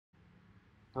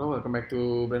Hello, welcome back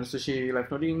to Brand Sushi Live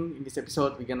Coding. In this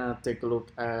episode, we're gonna take a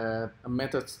look at a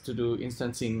method to do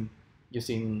instancing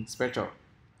using Spectral,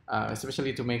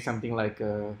 especially to make something like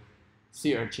a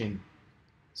Sea Urchin.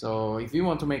 So if you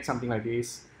want to make something like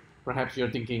this, perhaps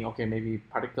you're thinking, okay, maybe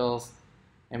particles,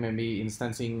 and maybe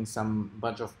instancing some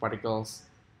bunch of particles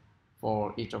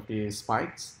for each of the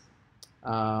spikes.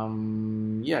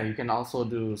 Yeah, you can also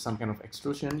do some kind of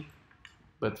extrusion,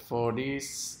 but for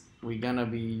this, we're gonna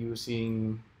be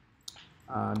using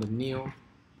the new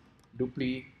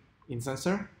Dupli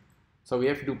Instancer. So we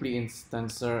have Dupli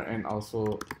Instancer and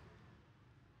also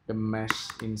the Mesh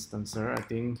Instancer. I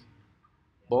think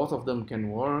both of them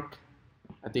can work.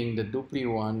 I think the Dupli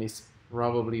one is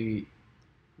probably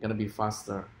gonna be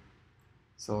faster.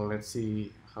 So let's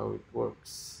see how it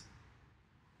works.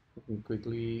 Let me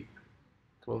quickly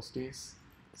close this.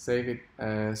 Save it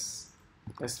as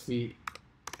SV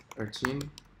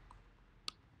Urchin.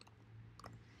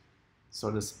 So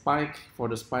the spike, for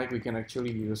the spike we can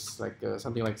actually use like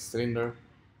something like cylinder,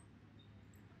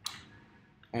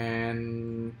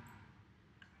 and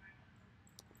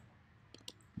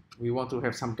we want to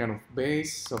have some kind of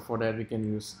base, so for that we can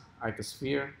use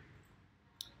icosphere.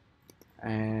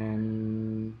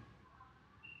 And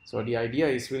so the idea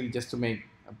is really just to make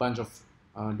a bunch of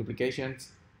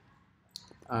duplications,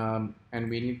 and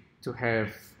we need to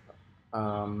have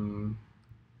some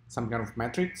kind of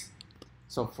matrix.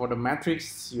 So for the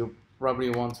matrix, you probably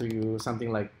want to use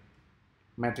something like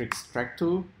matrix track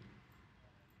 2,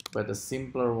 but the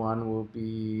simpler one will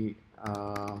be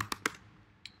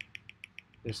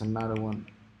there's another one,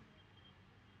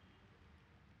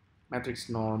 matrix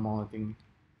normal. I think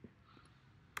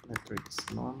matrix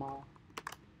normal.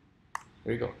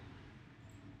 There you go.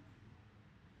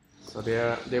 So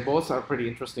they both are pretty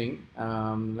interesting.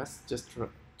 Let's just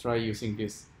try using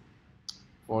this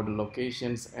for the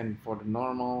locations and for the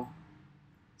normal.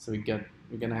 So we're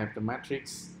gonna have the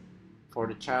matrix. For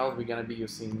the child, we're gonna be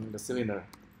using the cylinder.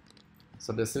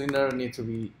 So the cylinder needs to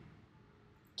be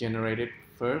generated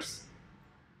first.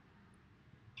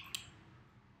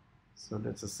 So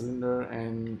that's a cylinder,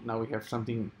 and now we have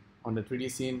something on the 3D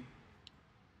scene.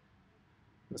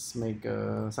 Let's make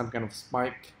some kind of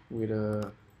spike with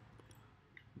a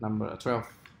number 12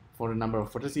 for the number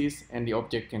of vertices, and the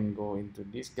object can go into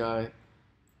this guy,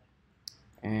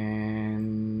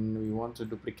 and we want to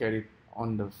duplicate it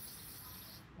on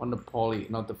the poly,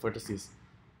 not the vertices.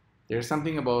 There's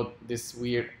something about this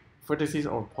weird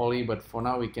vertices or poly, but for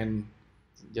now we can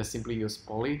just simply use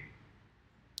poly.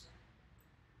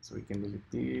 So we can delete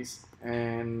this,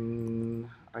 and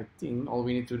I think all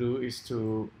we need to do is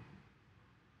to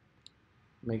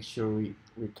make sure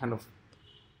we're kind of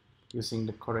using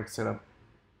the correct setup.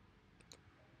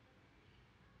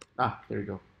 There we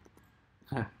go.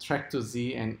 Track to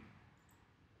Z and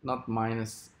not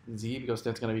minus Z, because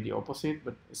that's going to be the opposite,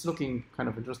 but it's looking kind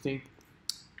of interesting.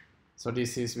 So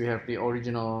this is, we have the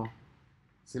original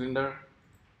cylinder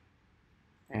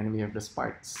and we have the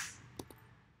spikes.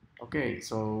 Okay,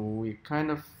 so we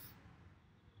kind of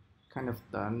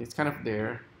done. It's kind of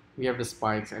there. We have the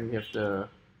spikes and we have the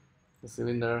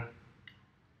cylinder.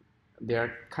 They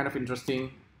are kind of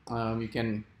interesting. You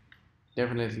can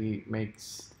definitely make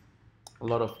a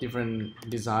lot of different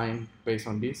design based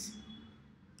on this,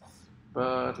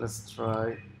 but let's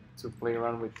try to play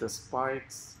around with the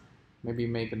spikes. Maybe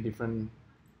make a different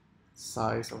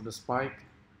size of the spike.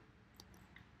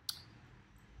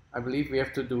 I believe we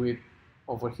have to do it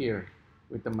over here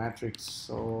with the matrix.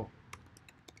 So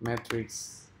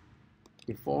matrix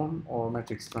deform or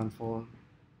matrix transform.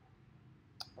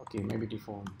 Okay, maybe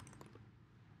deform,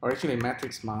 or actually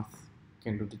matrix math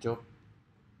can do the job.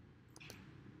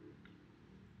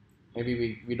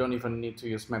 Maybe we don't even need to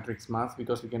use matrix math,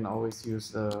 because we can always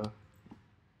use or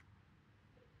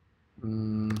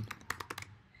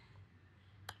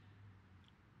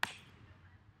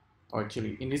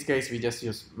actually in this case we just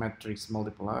use matrix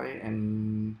multiply,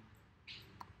 and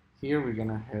here we're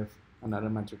gonna have another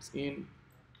matrix in,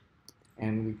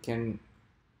 and we can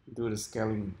do the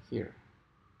scaling here.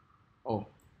 Oh,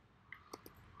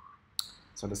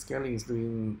 so the scaling is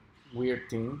doing weird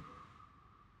thing.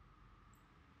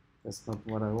 That's not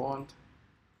what I want.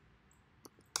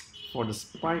 For the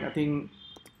spike, I think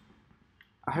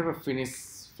I have a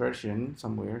finished version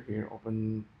somewhere here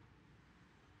open.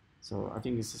 So I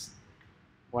think this is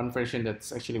one version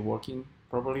that's actually working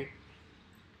properly.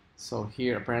 So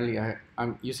here apparently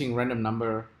I'm using random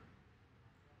number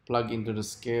plug into the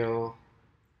scale,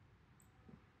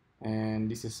 and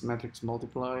this is matrix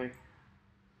multiply.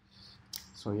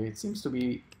 So yeah, it seems to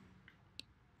be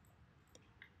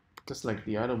just like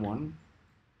the other one.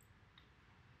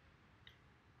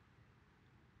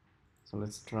 So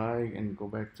let's try and go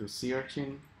back to Sea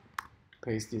Urchin,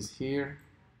 paste this here,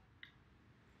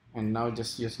 and now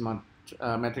just use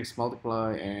matrix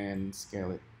multiply and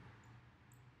scale it.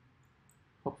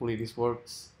 Hopefully this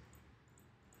works.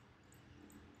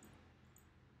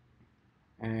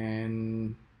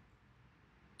 And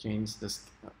change the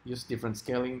use different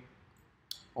scaling.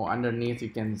 Or underneath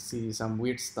you can see some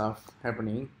weird stuff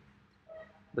happening,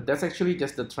 but that's actually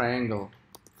just the triangle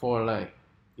for like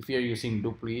if you're using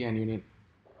Dupli and you need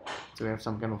to have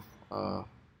some kind of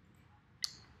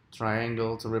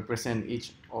triangle to represent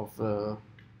each of the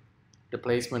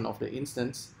placement of the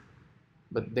instance,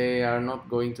 but they are not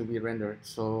going to be rendered.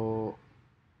 So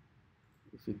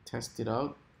if we test it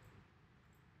out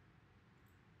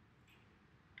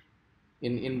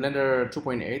in Blender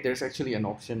 2.8, there's actually an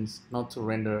option not to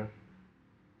render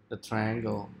the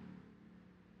triangle.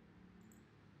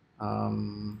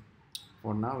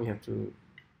 For now we have to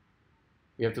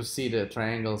see the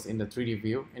triangles in the 3D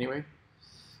view anyway.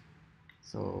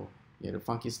 So yeah, the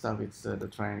funky stuff is the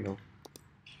triangle,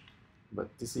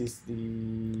 but this is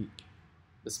the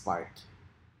spike.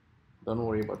 Don't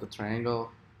worry about the triangle.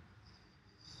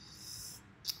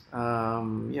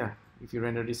 Yeah, if you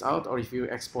render this out or if you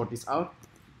export this out,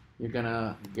 you're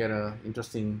gonna get an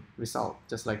interesting result,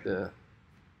 just like the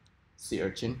Sea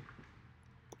Urchin.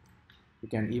 You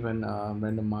can even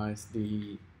randomize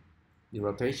the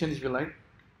rotation if you like.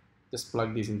 Just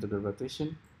plug this into the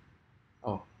rotation.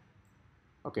 Oh,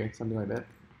 okay, something like that.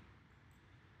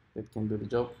 That can do the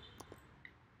job.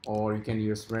 Or you can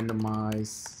use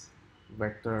randomize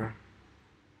vector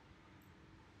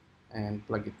and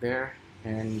plug it there,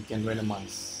 and you can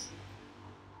randomize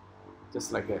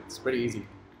just like that. It's pretty easy.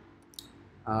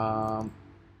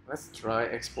 Let's try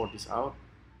export this out.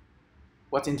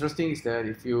 What's interesting is that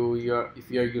if you're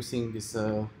using this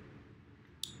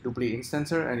Dupli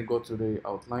Instancer and you go to the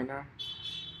outliner,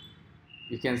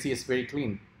 you can see it's very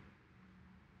clean.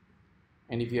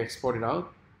 And if you export it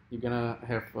out, you're gonna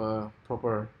have a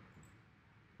proper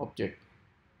object,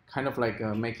 kind of like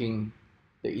making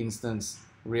the instance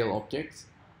real objects.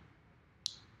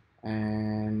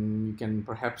 And you can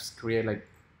perhaps create like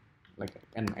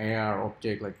an AR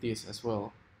object like this as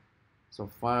well. So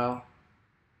file,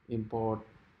 import,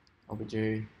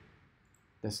 obj,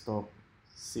 desktop,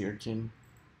 Sea Urchin.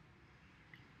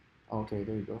 Okay,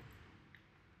 there you go.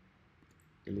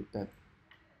 Delete that.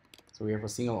 So we have a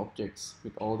single object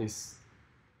with all these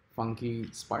funky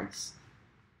spikes.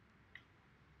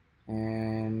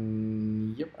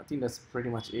 And yep, I think that's pretty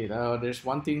much it. There's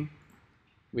one thing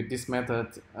with this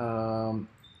method.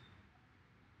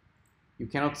 You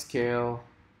cannot scale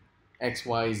X,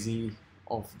 Y, Z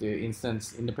of the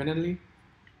instance independently.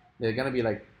 They're gonna be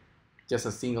like just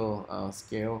a single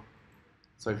scale.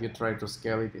 So if you try to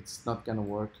scale it, it's not gonna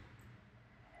work.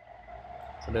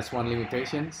 So that's one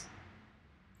limitation.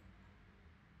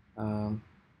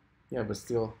 Yeah, but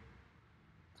still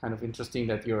kind of interesting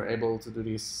that you're able to do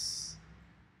this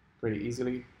pretty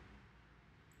easily.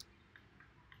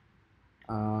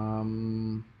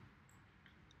 And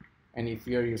if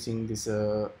you're using this,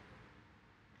 so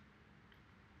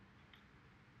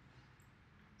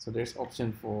there's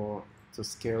option to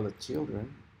scale the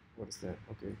children. What is that?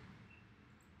 Okay.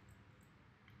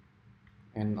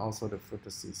 And also the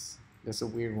vertices. That's a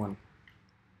weird one.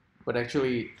 But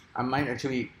actually, I might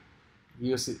actually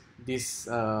use this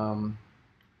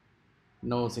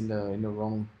nodes in the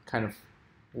wrong kind of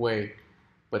way.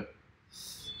 But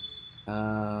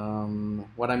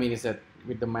what I mean is that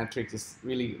with the matrix is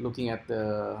really looking at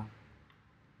the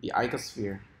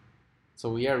icosphere. So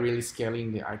we are really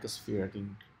scaling the icosphere, I think.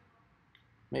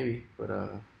 Maybe, but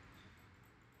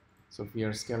so if we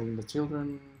are scaling the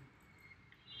children,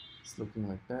 it's looking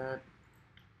like that.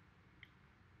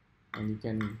 And you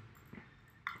can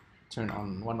turn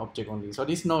on one object only. So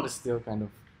this node is still kind of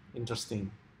interesting.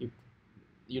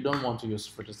 You don't want to use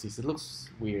vertices. It looks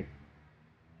weird,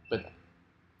 but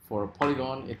for a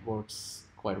polygon, it works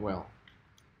quite well.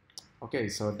 Okay,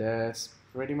 so that's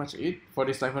pretty much it for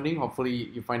this live coding. Hopefully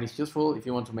you find this useful. If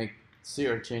you want to make Sea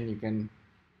Urchin, you can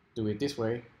do it this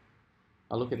way.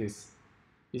 Look at this.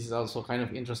 This is also kind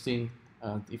of interesting.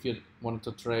 If you want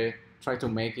to try to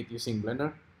make it using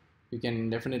Blender, you can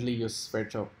definitely use Sphere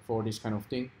Chop for this kind of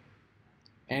thing.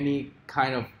 Any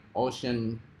kind of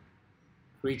ocean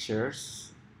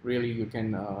creatures, really you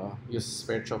can use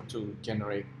Sphere Chop to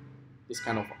generate this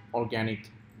kind of organic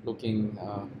looking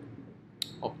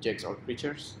objects or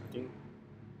creatures, I think.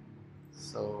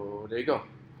 So there you go.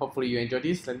 Hopefully you enjoyed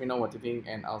this. Let me know what you think,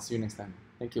 and I'll see you next time.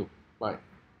 Thank you. Bye.